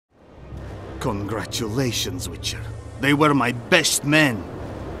Congratulations, Witcher. They were my best men.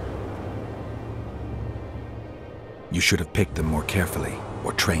 You should have picked them more carefully,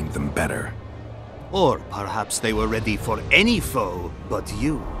 or trained them better. Or perhaps they were ready for any foe but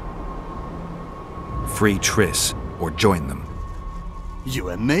you. Free Triss, or join them.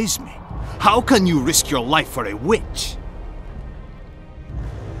 You amaze me. How can you risk your life for a witch?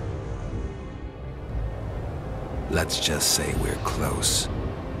 Let's just say we're close.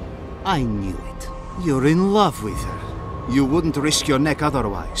 I knew it. You're in love with her. You wouldn't risk your neck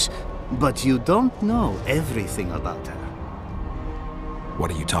otherwise. But you don't know everything about her. What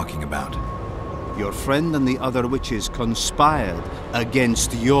are you talking about? Your friend and the other witches conspired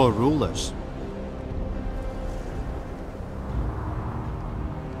against your rulers.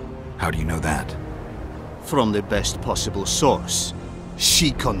 How do you know that? From the best possible source.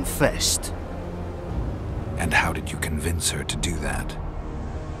 She confessed. And how did you convince her to do that?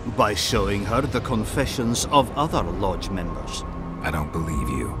 By showing her the confessions of other lodge members. I don't believe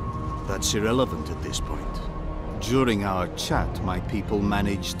you. That's irrelevant at this point. During our chat, my people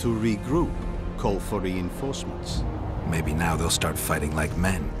managed to regroup, call for reinforcements. Maybe now they'll start fighting like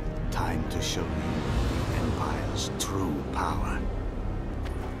men. Time to show you the Empire's true power.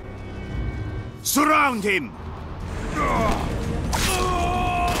 Surround him!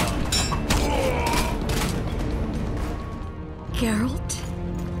 Geralt?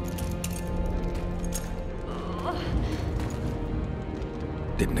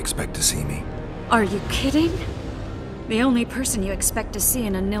 Didn't expect to see me. Are you kidding? The only person you expect to see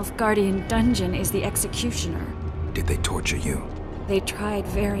in a Nilfgaardian dungeon is the executioner. Did they torture you? They tried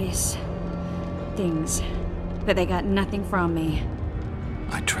various things, but they got nothing from me.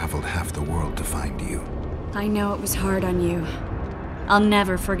 I traveled half the world to find you. I know it was hard on you. I'll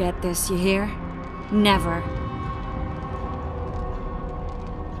never forget this, you hear? Never.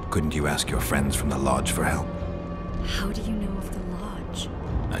 Couldn't you ask your friends from the Lodge for help? How do you know of the Lodge?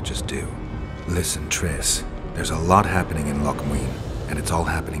 I just do. Listen, Triss. There's a lot happening in Lochmuin, and it's all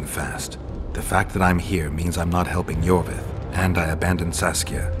happening fast. The fact that I'm here means I'm not helping Yorvith, and I abandoned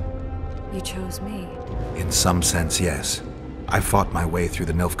Saskia. You chose me. In some sense, yes. I fought my way through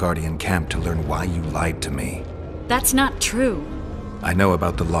the Nilfgaardian camp to learn why you lied to me. That's not true. I know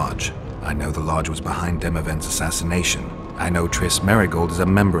about the Lodge. I know the Lodge was behind Demavend's assassination. I know Triss Merigold is a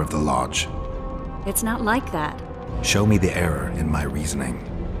member of the Lodge. It's not like that. Show me the error in my reasoning.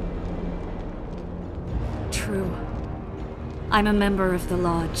 True. I'm a member of the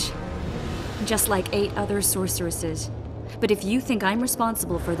Lodge. Just like 8 other sorceresses. But if you think I'm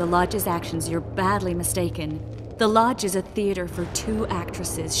responsible for the Lodge's actions, you're badly mistaken. The Lodge is a theater for 2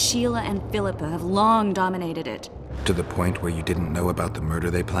 actresses. Sheila and Philippa have long dominated it. To the point where you didn't know about the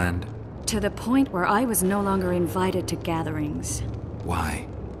murder they planned? To the point where I was no longer invited to gatherings. Why?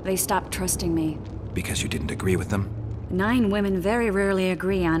 They stopped trusting me. Because you didn't agree with them? 9 women very rarely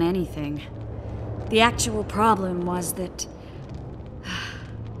agree on anything. The actual problem was that...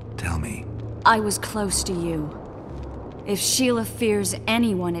 Tell me. I was close to you. If Sheila fears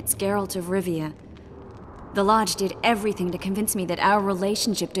anyone, it's Geralt of Rivia. The Lodge did everything to convince me that our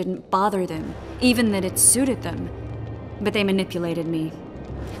relationship didn't bother them, even that it suited them. But they manipulated me.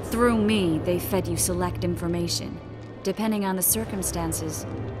 Through me, they fed you select information. Depending on the circumstances,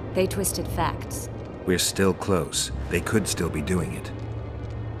 they twisted facts. We're still close. They could still be doing it.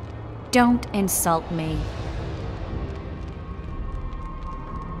 Don't insult me.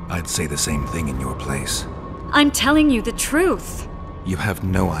 I'd say the same thing in your place. I'm telling you the truth. You have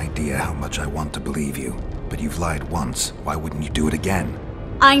no idea how much I want to believe you. But you've lied once. Why wouldn't you do it again?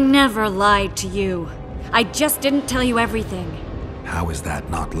 I never lied to you. I just didn't tell you everything. How is that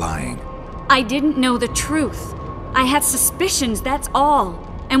not lying? I didn't know the truth. I had suspicions, that's all.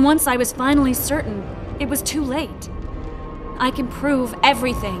 And once I was finally certain, it was too late. I can prove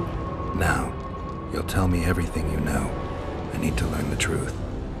everything. Now, you'll tell me everything you know. I need to learn the truth.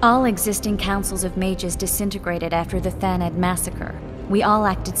 All existing councils of mages disintegrated after the Thanad massacre. We all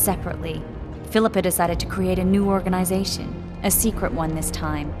acted separately. Philippa decided to create a new organization, a secret one this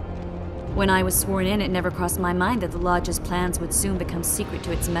time. When I was sworn in, it never crossed my mind that the Lodge's plans would soon become secret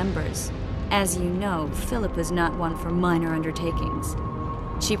to its members. As you know, Philippa's not one for minor undertakings.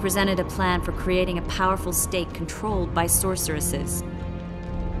 She presented a plan for creating a powerful state controlled by sorceresses.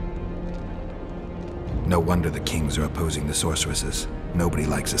 No wonder the kings are opposing the sorceresses. Nobody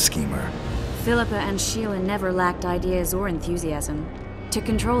likes a schemer. Philippa and Sheila never lacked ideas or enthusiasm. To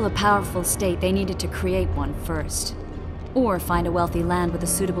control a powerful state, they needed to create one first. Or find a wealthy land with a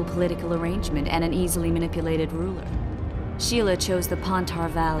suitable political arrangement and an easily manipulated ruler. Sheila chose the Pontar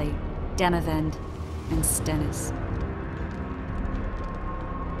Valley, Demavend, and Stennis.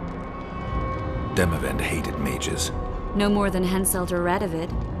 Demavend hated mages. No more than Henselt or Radovid.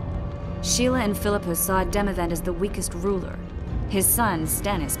 Sheila and Philippa saw Demavend as the weakest ruler. His son,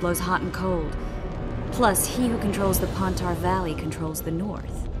 Stennis, blows hot and cold. Plus, he who controls the Pontar Valley controls the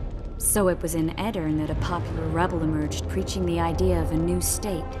north. So it was in Edirn that a popular rebel emerged, preaching the idea of a new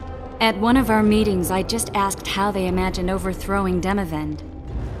state. At one of our meetings, I just asked how they imagined overthrowing Demavend.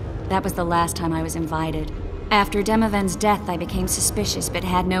 That was the last time I was invited. After Demavend's death, I became suspicious but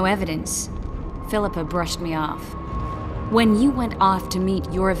had no evidence. Philippa brushed me off. When you went off to meet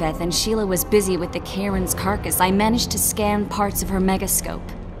Yorveth and Sheila was busy with the Karen's carcass, I managed to scan parts of her megascope.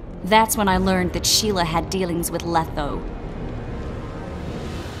 That's when I learned that Sheila had dealings with Letho.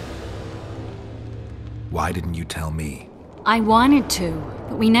 Why didn't you tell me? I wanted to,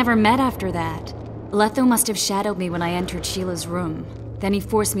 but we never met after that. Letho must have shadowed me when I entered Sheila's room. Then he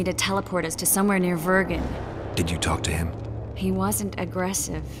forced me to teleport us to somewhere near Vergen. Did you talk to him? He wasn't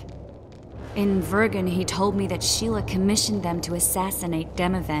aggressive. In Vergen, he told me that Sheila commissioned them to assassinate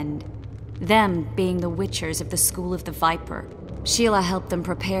Demavend. Them being the Witchers of the School of the Viper. Sheila helped them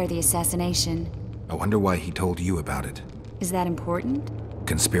prepare the assassination. I wonder why he told you about it. Is that important?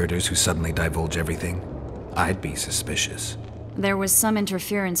 Conspirators who suddenly divulge everything? I'd be suspicious. There was some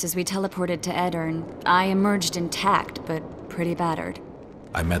interference as we teleported to Edirn. I emerged intact, but pretty battered.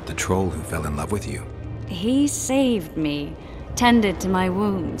 I met the troll who fell in love with you. He saved me, tended to my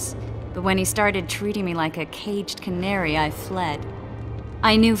wounds. But when he started treating me like a caged canary, I fled.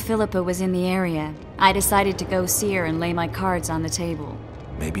 I knew Philippa was in the area. I decided to go see her and lay my cards on the table.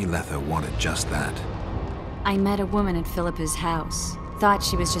 Maybe Letho wanted just that. I met a woman at Philippa's house. Thought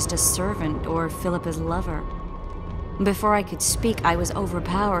she was just a servant or Philippa's lover. Before I could speak, I was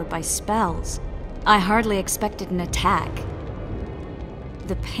overpowered by spells. I hardly expected an attack.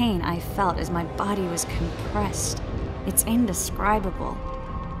 The pain I felt as my body was compressed, it's indescribable.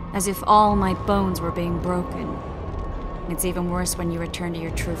 As if all my bones were being broken. It's even worse when you return to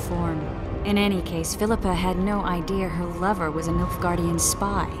your true form. In any case, Philippa had no idea her lover was a Nilfgaardian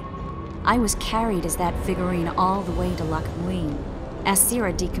spy. I was carried as that figurine all the way to Lochmuin.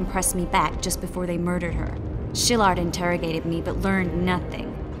 Asira decompressed me back just before they murdered her. Shillard interrogated me but learned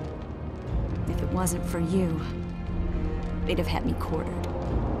nothing. If it wasn't for you, they'd have had me quartered.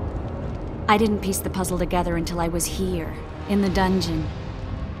 I didn't piece the puzzle together until I was here, in the dungeon.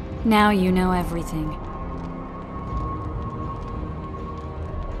 Now you know everything.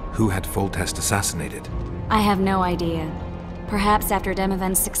 Who had Foltest assassinated? I have no idea. Perhaps after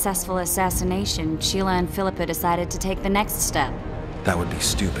Demavend's successful assassination, Sheila and Philippa decided to take the next step. That would be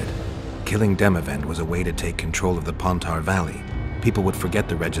stupid. Killing Demavend was a way to take control of the Pontar Valley. People would forget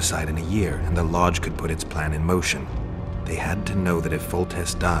the regicide in a year, and the Lodge could put its plan in motion. They had to know that if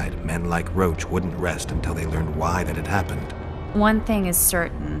Foltest died, men like Roach wouldn't rest until they learned why that had happened. One thing is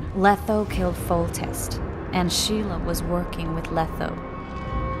certain. Letho killed Foltest, and Sheila was working with Letho.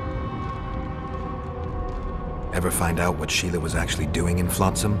 Ever find out what Sheila was actually doing in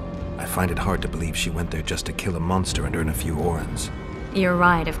Flotsam? I find it hard to believe she went there just to kill a monster and earn a few orans. You're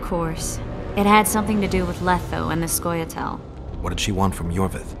right, of course. It had something to do with Letho and the Scoia'tael. What did she want from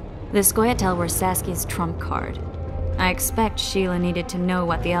Yorveth? The Scoia'tael were Saskia's trump card. I expect Sheila needed to know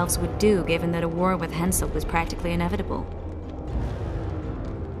what the elves would do, given that a war with Henselt was practically inevitable.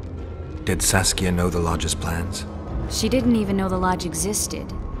 Did Saskia know the Lodge's plans? She didn't even know the Lodge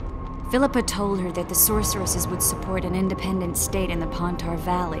existed. Philippa told her that the sorceresses would support an independent state in the Pontar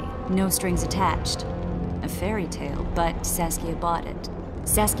Valley, no strings attached. A fairy tale, but Saskia bought it.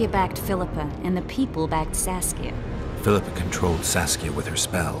 Saskia backed Philippa, and the people backed Saskia. Philippa controlled Saskia with her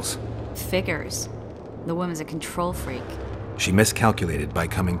spells. Figures. The woman's a control freak. She miscalculated by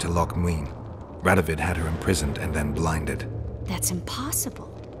coming to Lochmuin. Radovid had her imprisoned and then blinded. That's impossible.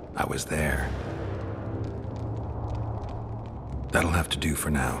 I was there. That'll have to do for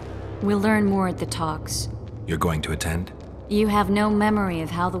now. We'll learn more at the talks. You're going to attend? You have no memory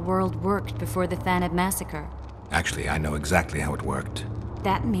of how the world worked before the Thanad massacre. Actually, I know exactly how it worked.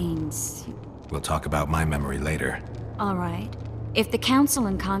 That means... We'll talk about my memory later. All right. If the Council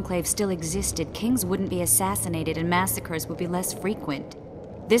and Conclave still existed, kings wouldn't be assassinated and massacres would be less frequent.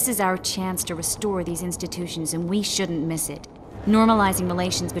 This is our chance to restore these institutions, and we shouldn't miss it. Normalizing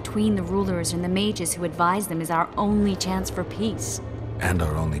relations between the rulers and the mages who advise them is our only chance for peace. And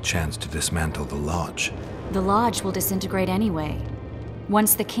our only chance to dismantle the Lodge. The Lodge will disintegrate anyway.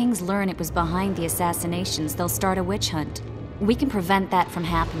 Once the kings learn it was behind the assassinations, they'll start a witch hunt. We can prevent that from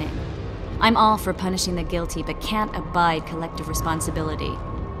happening. I'm all for punishing the guilty, but can't abide collective responsibility.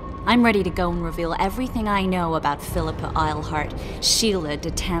 I'm ready to go and reveal everything I know about Philippa Eilhart, Sheila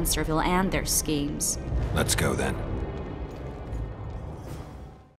de Tanserville, and their schemes. Let's go then.